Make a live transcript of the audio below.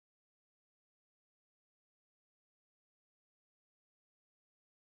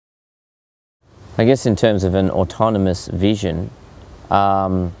I guess in terms of an autonomous vision,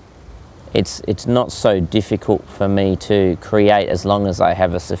 it's not so difficult for me to create as long as I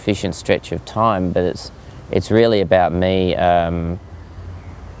have a sufficient stretch of time, but it's really about me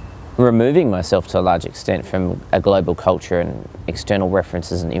removing myself to a large extent from a global culture and external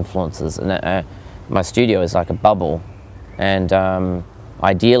references and influences. And my studio is like a bubble, and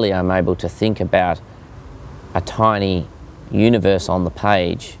ideally I'm able to think about a tiny universe on the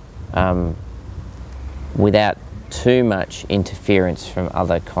page without too much interference from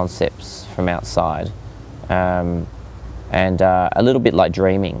other concepts from outside, and a little bit like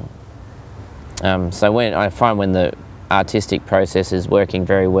dreaming. So when I find when the artistic process is working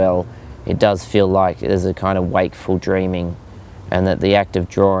very well, it does feel like there's a kind of wakeful dreaming, and that the act of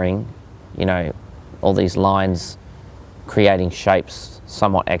drawing, you know, all these lines creating shapes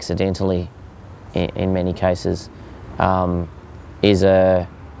somewhat accidentally in many cases, is a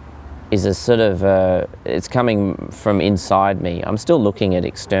sort of it's coming from inside me. I'm still looking at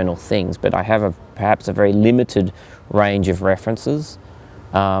external things, but I have perhaps a very limited range of references,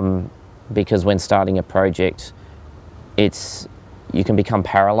 because when starting a project, you can become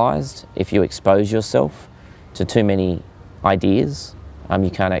paralysed if you expose yourself to too many ideas. You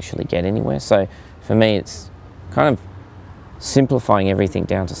can't actually get anywhere. So for me, it's kind of simplifying everything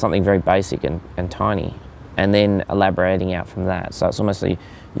down to something very basic and tiny, and then elaborating out from that. So it's almost like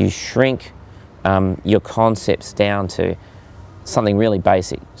you shrink your concepts down to something really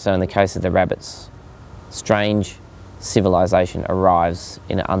basic. So in the case of the rabbits, strange civilization arrives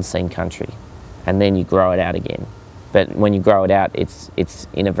in an unseen country, and then you grow it out again. But when you grow it out, it's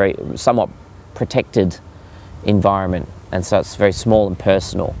in a very somewhat protected environment, and so it's very small and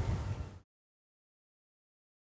personal.